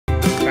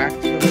back to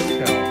the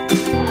hotel.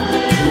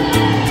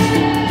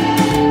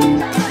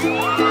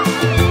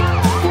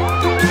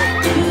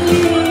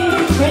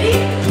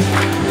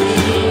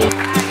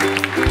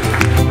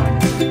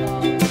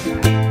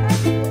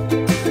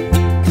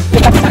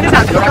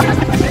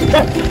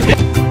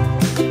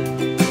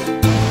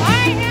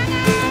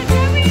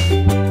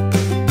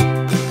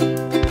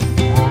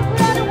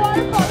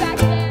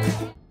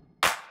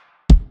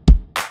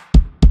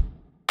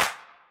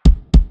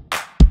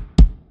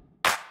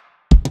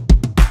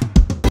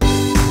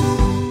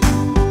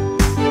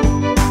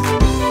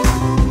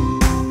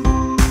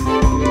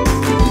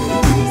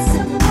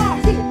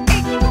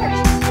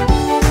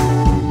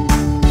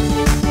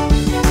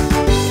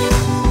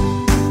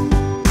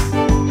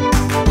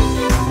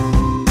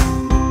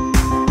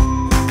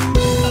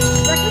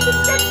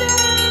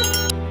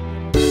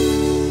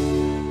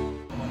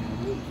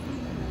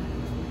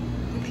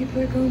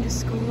 People are going to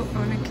school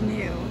on a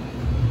canoe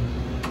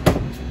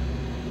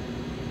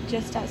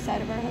just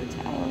outside of our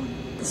hotel.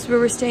 This is where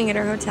we're staying at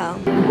our hotel.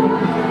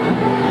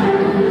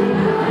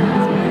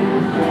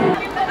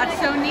 That's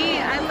so neat.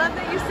 I love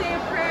that you say a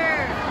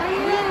prayer.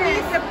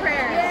 It's a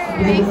prayer.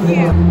 Thank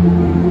you.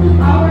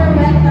 Our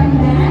welcome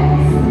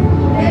dance.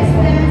 This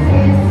dance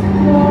is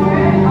for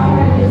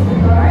our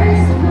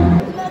visitors.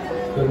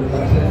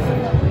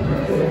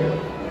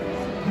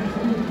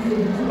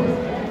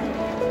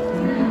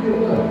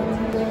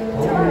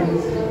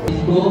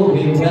 We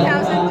welcome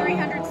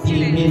 2,300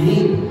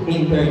 students.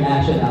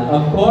 International,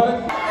 of course.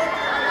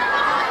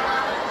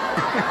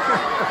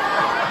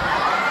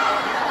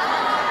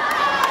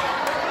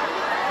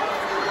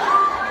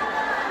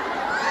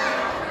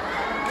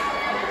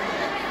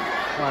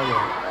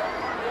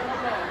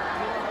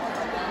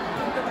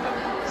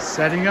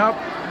 Setting up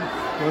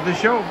for the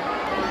show.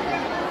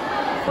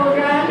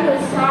 Program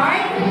will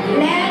start.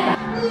 Let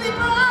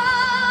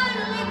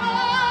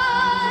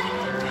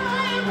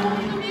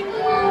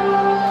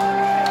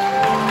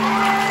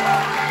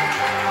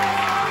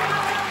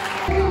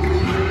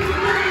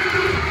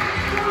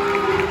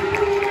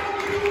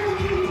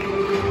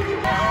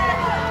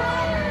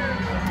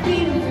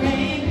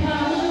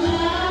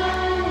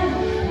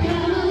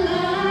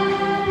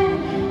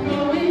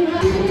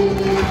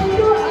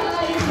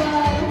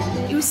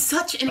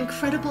such an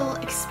incredible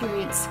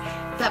experience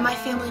that my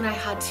family and I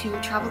had to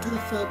travel to the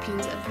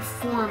Philippines and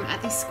perform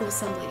at these school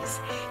assemblies.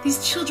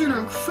 These children are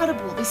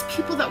incredible. These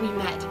people that we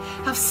met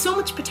have so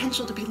much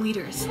potential to be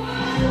leaders.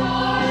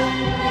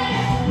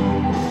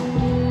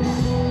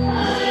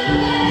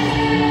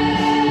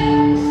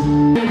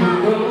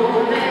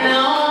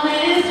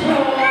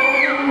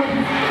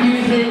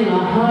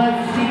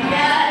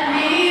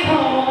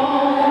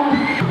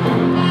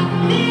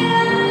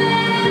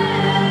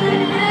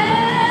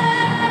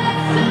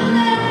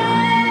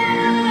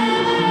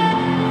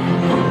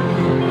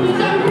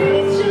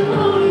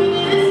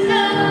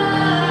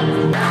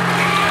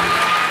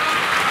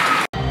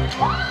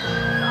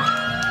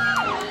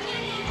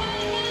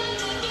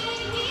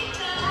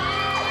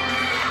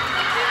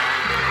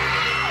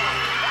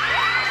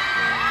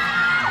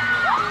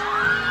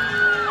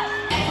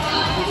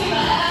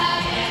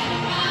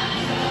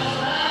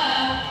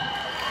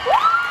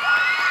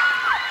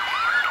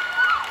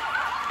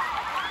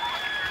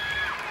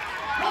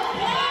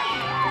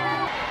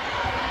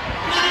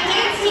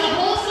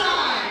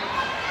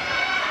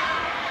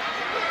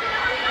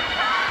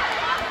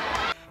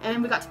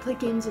 And we got to play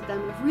games with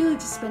them and really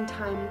just spend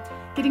time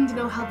getting to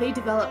know how they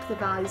develop the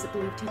values that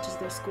Believe teaches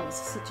their schools,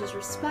 such as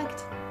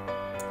respect,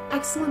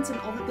 excellence in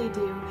all that they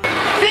do.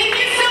 thank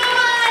you so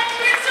much!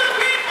 We're so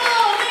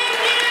grateful!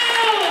 Thank you!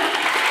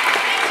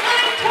 It's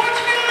like Torch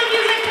Family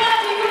Music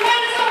Club. You can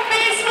find us on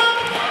Facebook.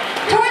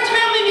 Torch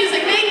Family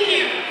Music, thank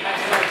you!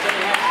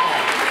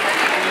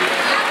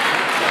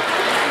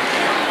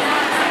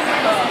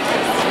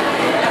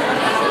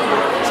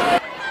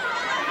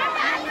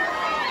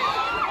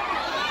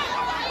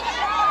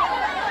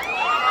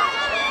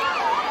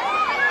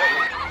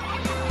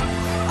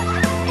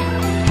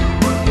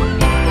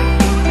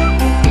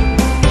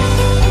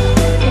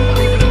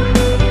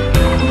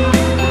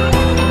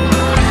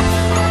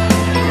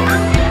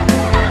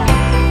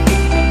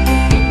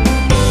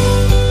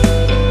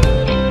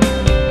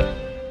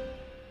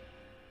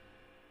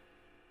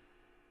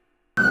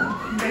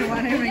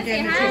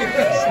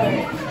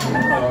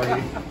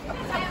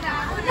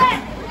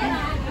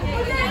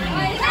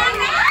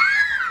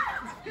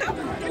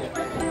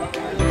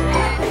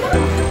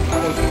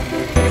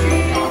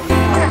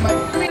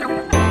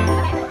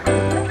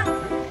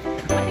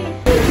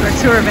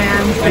 Tour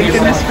van. Thank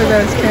goodness for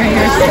those carrying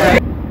our stuff.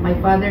 My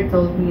father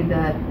told me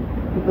that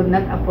he could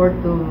not afford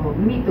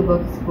me to go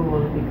to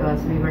school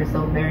because we were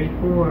so very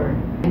poor.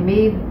 I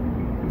made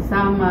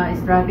some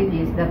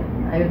strategies that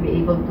I will be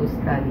able to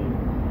study.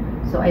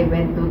 So I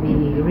went to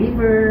the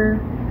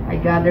river, I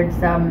gathered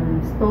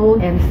some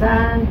stone and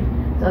sand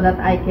so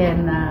that I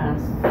can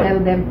sell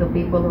them to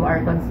people who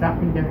are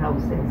constructing their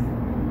houses.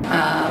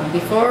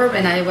 Before,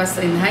 when I was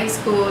in high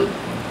school,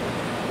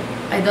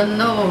 I don't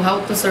know how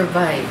to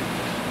survive.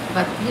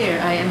 But here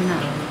I am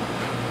now.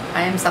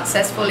 I am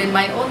successful in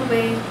my own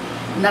way.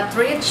 Not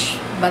rich,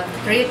 but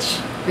rich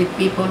with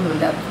people who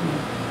love me.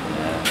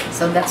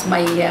 So that's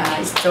my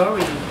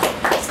story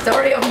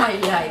of my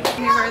life.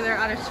 Further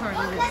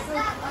auditorium.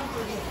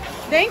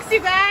 Thanks, you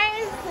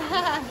guys.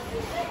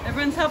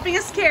 Everyone's helping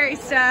us carry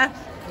stuff.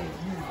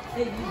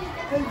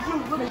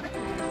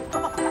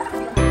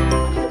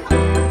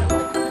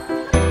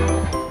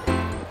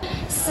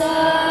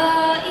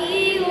 Sa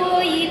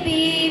iyo'y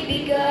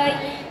ibibigay,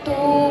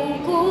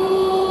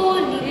 tungkulin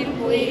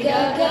ko'y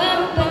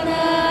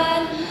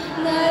gagampanan,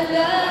 na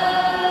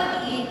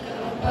lagi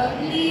kang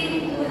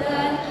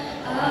paglingkuran,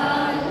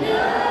 ang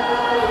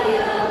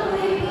laya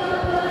mo'y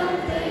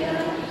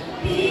babantayan,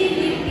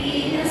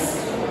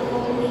 Pilipinas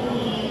ko'y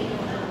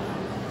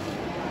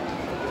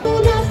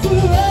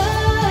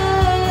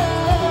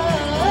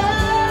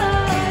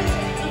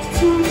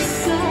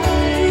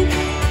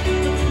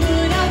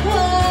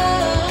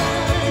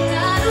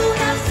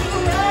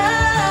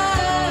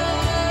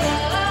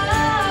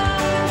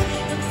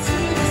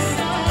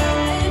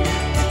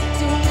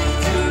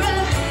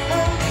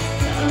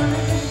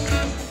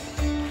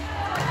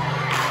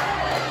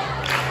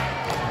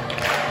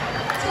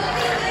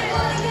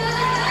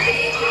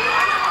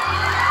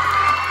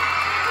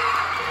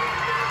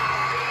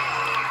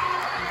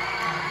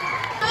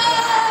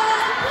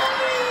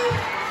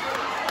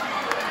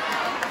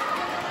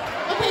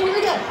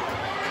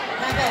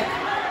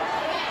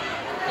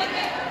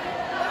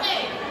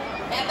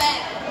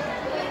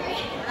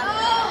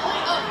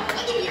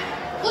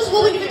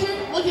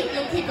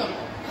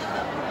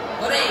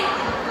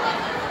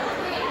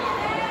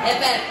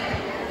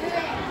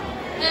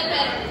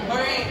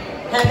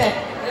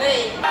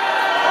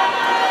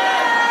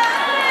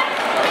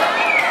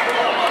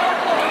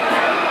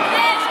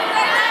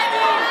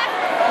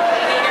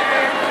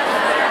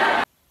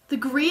The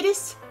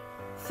greatest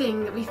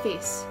thing that we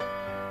face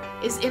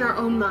is in our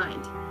own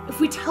mind. If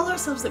we tell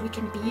ourselves that we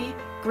can be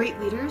great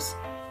leaders,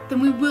 then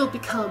we will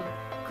become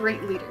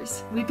great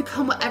leaders. We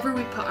become whatever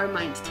we put our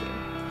mind to.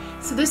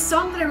 So this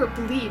song that I wrote,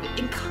 Believe,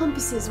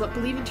 encompasses what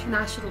Believe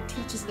International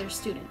teaches their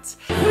students.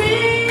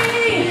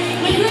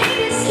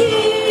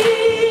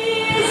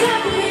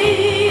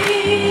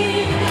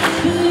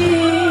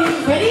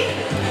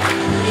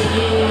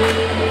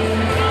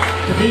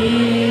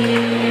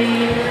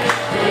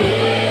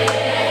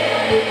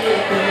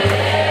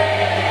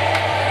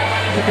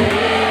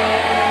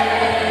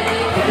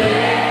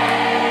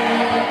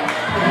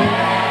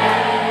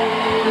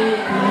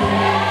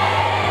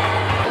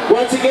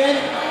 Once again,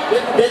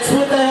 let's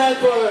put a hand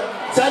for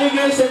Sunny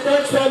Girls and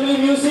Torch Family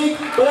Music.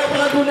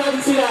 Palakpakan po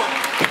natin sila.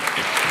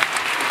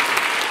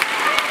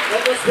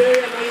 That was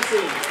very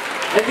amazing.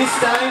 And this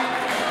time,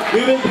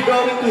 we will be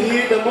going to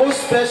hear the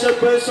most special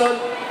person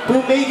who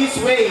made his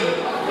way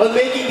on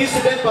making this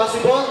event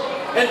possible.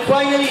 And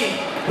finally,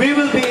 we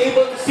will be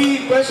able to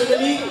see him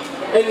personally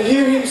and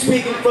hear him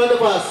speak in front of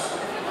us.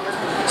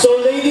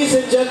 So ladies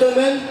and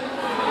gentlemen,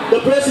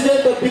 the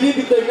President of Believe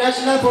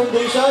International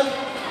Foundation,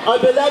 our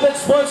beloved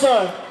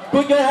sponsor,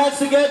 put your hands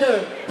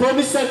together for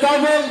Mr.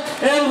 Carmel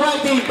and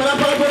Whitey.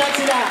 Palakpakan po natin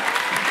sila.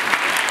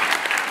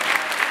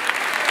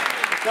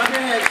 Clap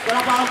your hands.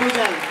 Palakpakan po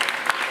dyan.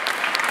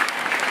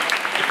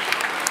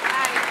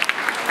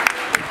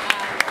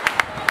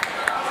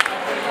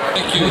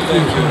 Thank you,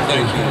 thank you,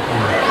 thank you.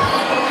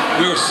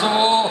 We're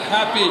so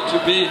happy to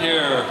be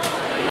here.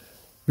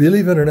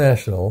 Believe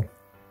International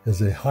is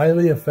a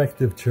highly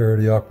effective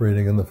charity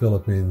operating in the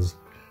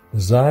Philippines,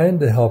 designed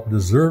to help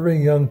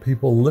deserving young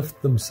people lift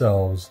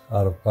themselves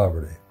out of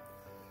poverty.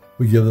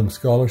 We give them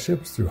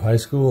scholarships through high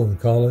school and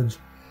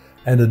college,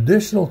 and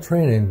additional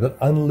training that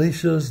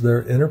unleashes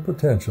their inner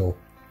potential,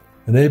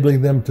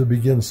 enabling them to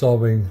begin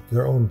solving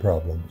their own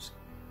problems.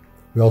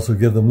 We also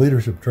give them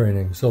leadership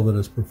training so that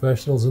as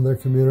professionals in their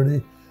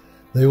community,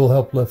 they will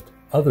help lift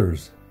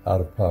others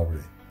out of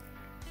poverty.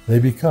 They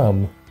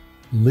become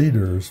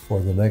leaders for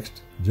the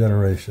next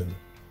generation.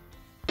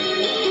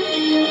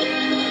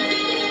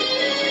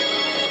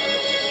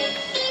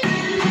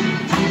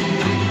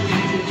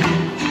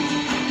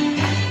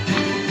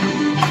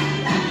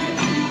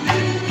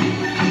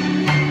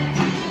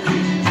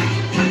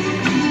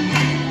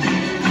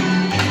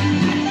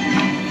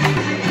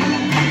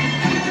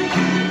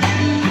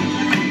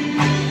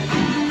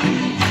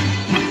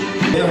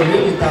 They are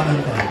really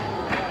talented.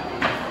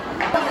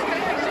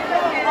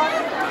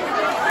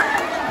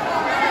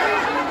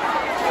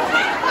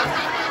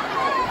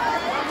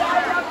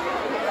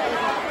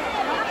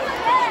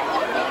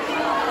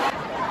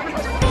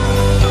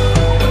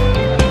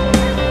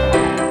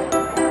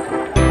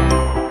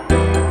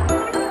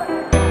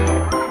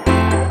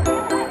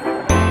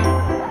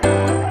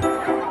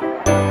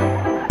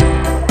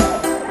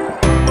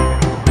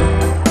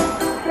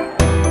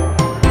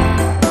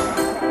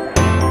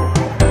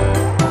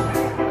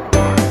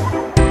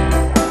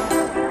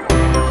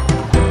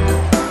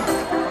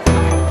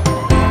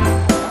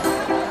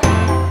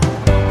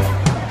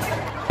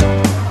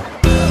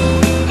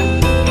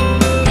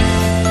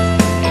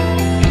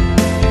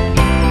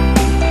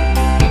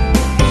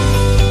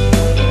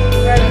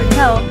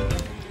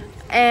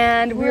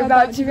 and we're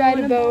about to ride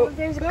a boat.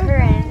 There's a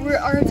current.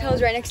 Our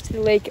hotel's right next to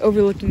the lake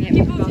overlooking it.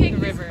 People take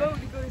this boat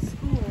to go to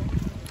school.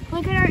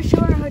 Look at our show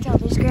our hotel.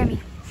 There's Grammy.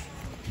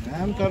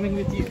 I'm coming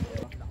with you.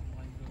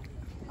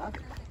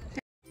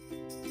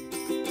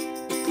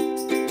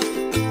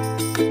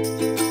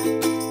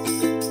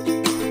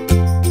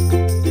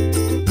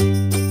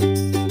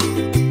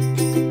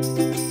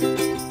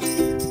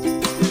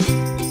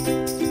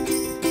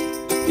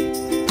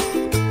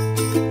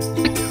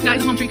 That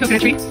is a palm tree,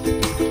 coconut tree,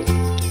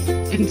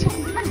 and this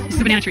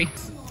is a banana tree.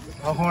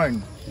 A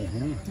horn.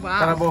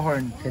 Wow. Carabo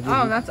horn.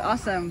 Oh, that's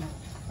awesome.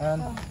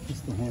 And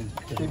it's the horn.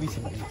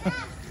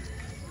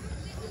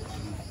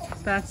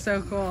 That's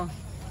so cool.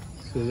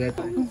 So that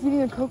He's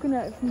eating a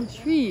coconut from the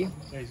tree.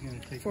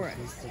 For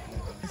us.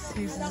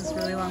 He uses this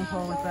really long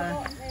pole with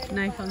a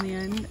knife on the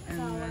end, and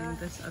then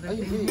this other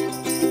thing.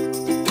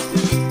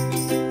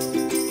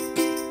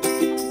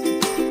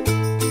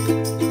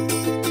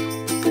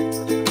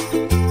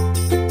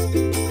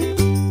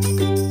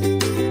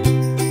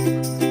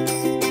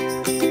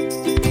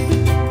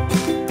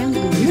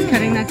 He's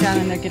cutting that down,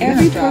 and they're getting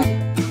a straw.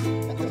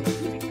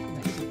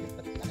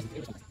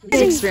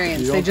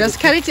 Experience. They just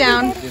cut it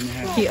down.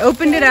 He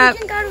opened it up.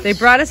 They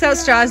brought us out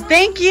straws.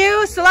 Thank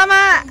you,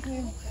 Salamat.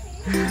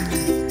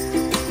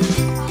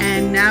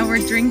 And now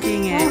we're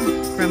drinking it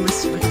from with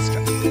a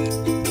straw.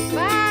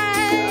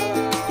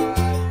 Bye.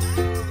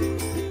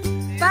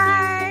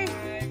 Bye.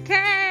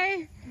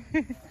 Okay.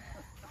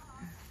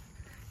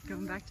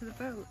 Going back to the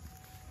boat.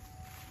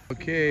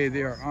 Okay,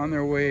 they are on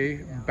their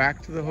way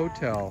back to the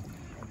hotel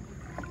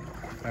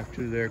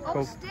after their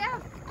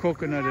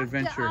coconut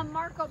adventure.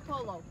 Marco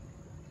Polo.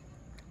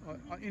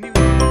 Anyway.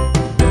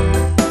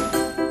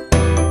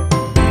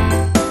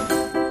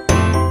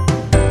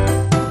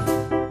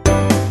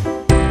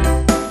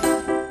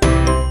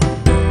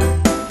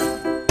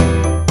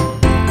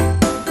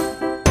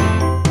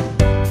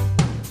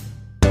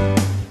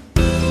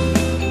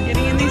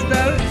 Getting in these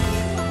boats.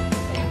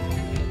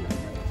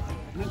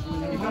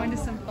 We're going to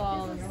some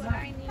falls.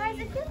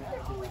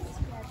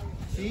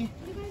 see?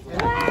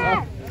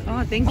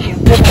 Oh, thank you.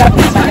 Look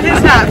at his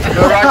hat.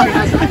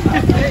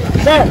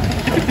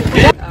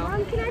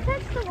 Mom, can I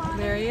touch the water?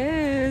 There he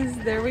is.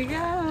 There we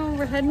go.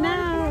 We're heading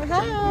out.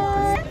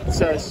 Hi.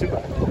 It's super.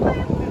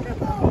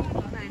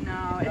 I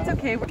know. It's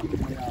okay.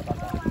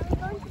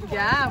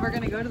 Yeah, we're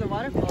going to go to the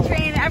waterfall.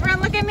 Train.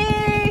 Everyone look at me.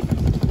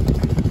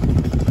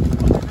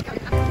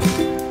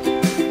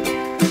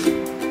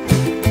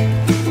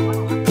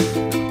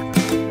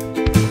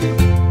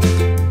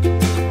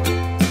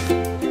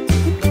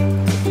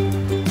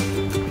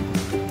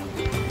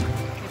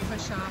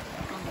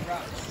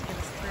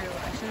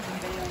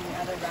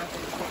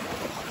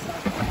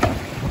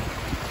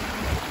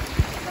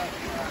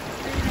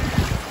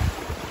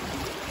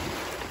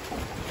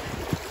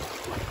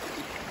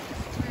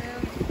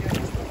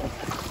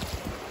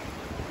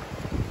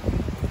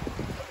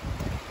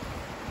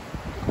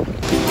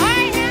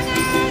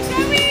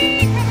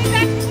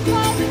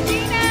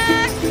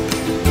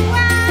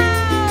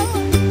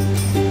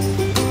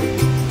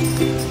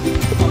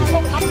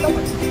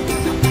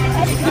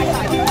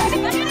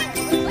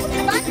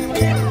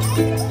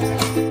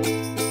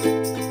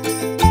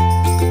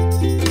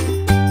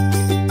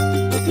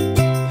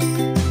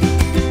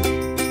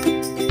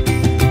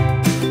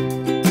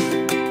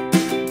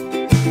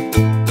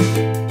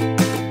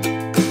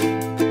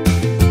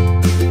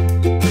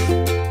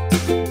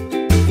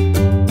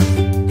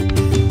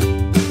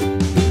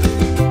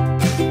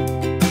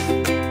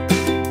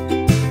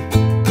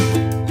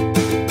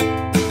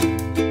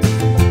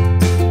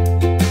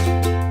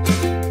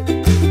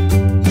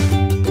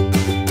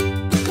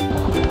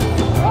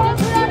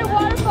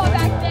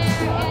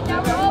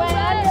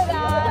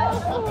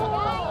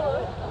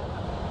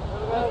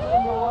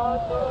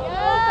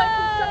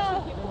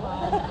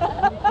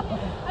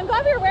 I'm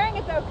glad we were wearing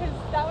it though, because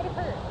that would have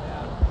hurt.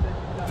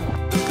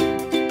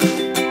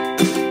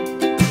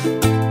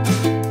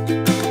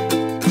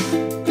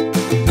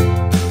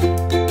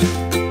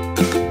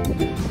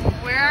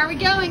 Where are we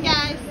going,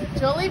 guys?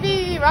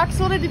 Jollibee. Rox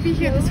wanted to be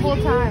here this whole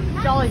time.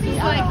 Jollibee.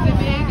 It's like the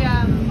big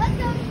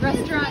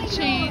restaurant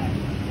chain,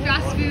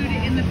 fast food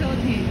in the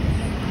Philippines.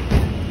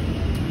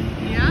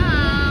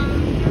 Yum!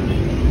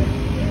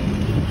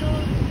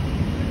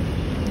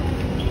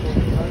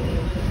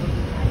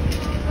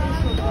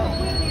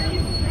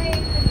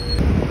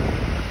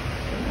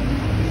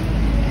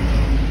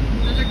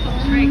 Those are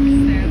called trikes.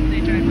 They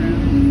drive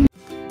around.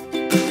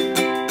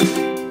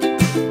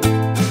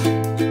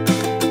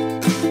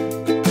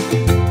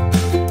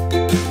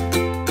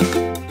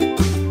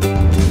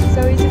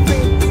 So he's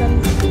afraid the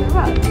sun's going to go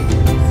up.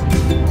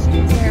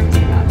 She's nervous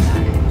about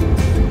that.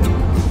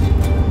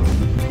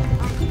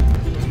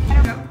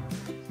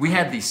 We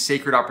had the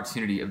sacred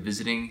opportunity of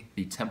visiting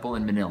the temple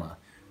in Manila.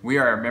 We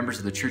are members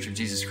of the Church of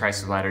Jesus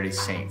Christ of Latter-day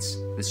Saints.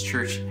 This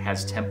church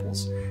has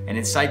temples, and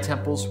inside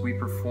temples we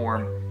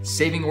perform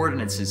saving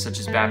ordinances such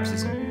as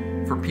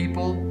baptism for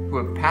people who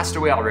have passed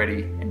away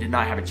already and did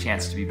not have a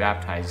chance to be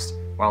baptized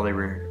while they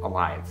were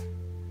alive.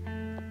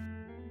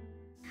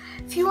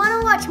 If you want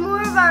to watch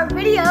more of our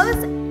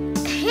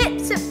videos, hit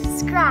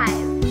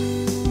subscribe.